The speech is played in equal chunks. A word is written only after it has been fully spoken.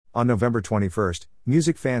On November 21st,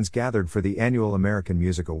 music fans gathered for the annual American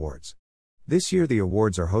Music Awards. This year the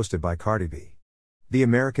awards are hosted by Cardi B. The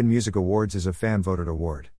American Music Awards is a fan-voted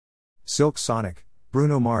award. Silk Sonic,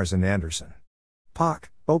 Bruno Mars and Anderson .Paak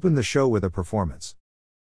opened the show with a performance.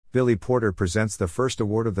 Billy Porter presents the first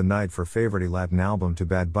award of the night for Favorite Latin Album to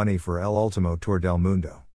Bad Bunny for El Último Tour del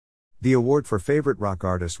Mundo. The award for Favorite Rock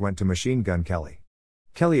Artist went to Machine Gun Kelly.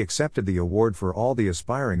 Kelly accepted the award for all the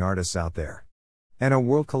aspiring artists out there. And a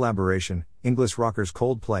world collaboration, English rockers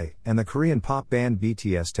Coldplay and the Korean pop band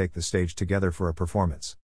BTS take the stage together for a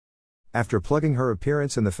performance. After plugging her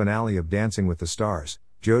appearance in the finale of Dancing with the Stars,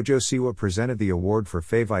 JoJo Siwa presented the award for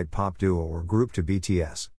Favorite Pop Duo or Group to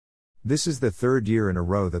BTS. This is the third year in a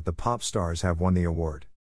row that the pop stars have won the award.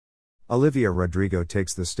 Olivia Rodrigo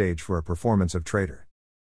takes the stage for a performance of Traitor.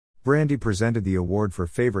 Brandy presented the award for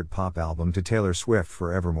Favorite Pop Album to Taylor Swift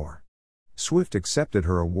for Evermore. Swift accepted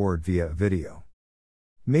her award via a video.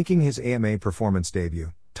 Making his AMA performance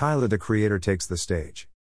debut, Tyler the Creator takes the stage.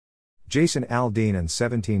 Jason Aldean and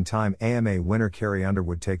 17-time AMA winner Carrie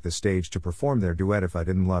Underwood take the stage to perform their duet If I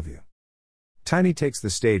Didn't Love You. Tiny takes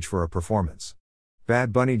the stage for a performance.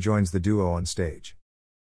 Bad Bunny joins the duo on stage.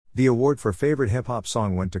 The award for favorite hip-hop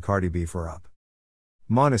song went to Cardi B for Up.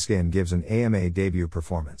 Måneskin gives an AMA debut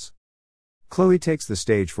performance. Chloe takes the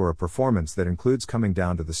stage for a performance that includes coming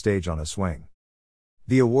down to the stage on a swing.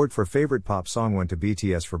 The award for favorite pop song went to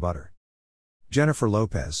BTS for Butter. Jennifer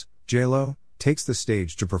Lopez, J-Lo, takes the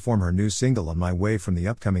stage to perform her new single On My Way from the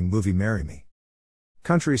upcoming movie Marry Me.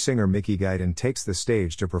 Country singer Mickey Guyton takes the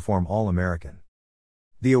stage to perform All American.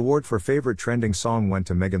 The award for favorite trending song went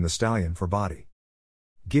to Megan Thee Stallion for Body.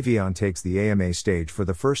 Giveon takes the AMA stage for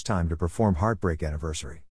the first time to perform Heartbreak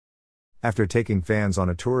Anniversary. After taking fans on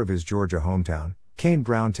a tour of his Georgia hometown, Kane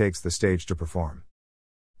Brown takes the stage to perform.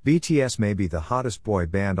 BTS may be the hottest boy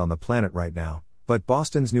band on the planet right now, but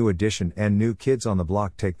Boston's New Edition and New Kids on the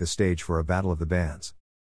Block take the stage for a battle of the bands.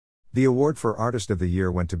 The award for Artist of the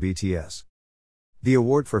Year went to BTS. The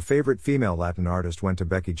award for Favorite Female Latin Artist went to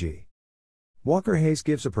Becky G. Walker Hayes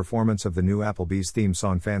gives a performance of the new Applebee's theme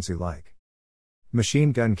song Fancy Like.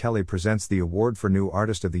 Machine Gun Kelly presents the award for New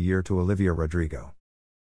Artist of the Year to Olivia Rodrigo.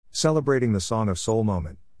 Celebrating the Song of Soul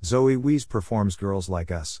moment, Zoe Wees performs Girls Like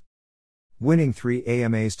Us. Winning 3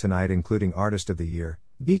 AMAs tonight including Artist of the Year,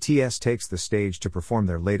 BTS takes the stage to perform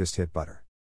their latest hit Butter.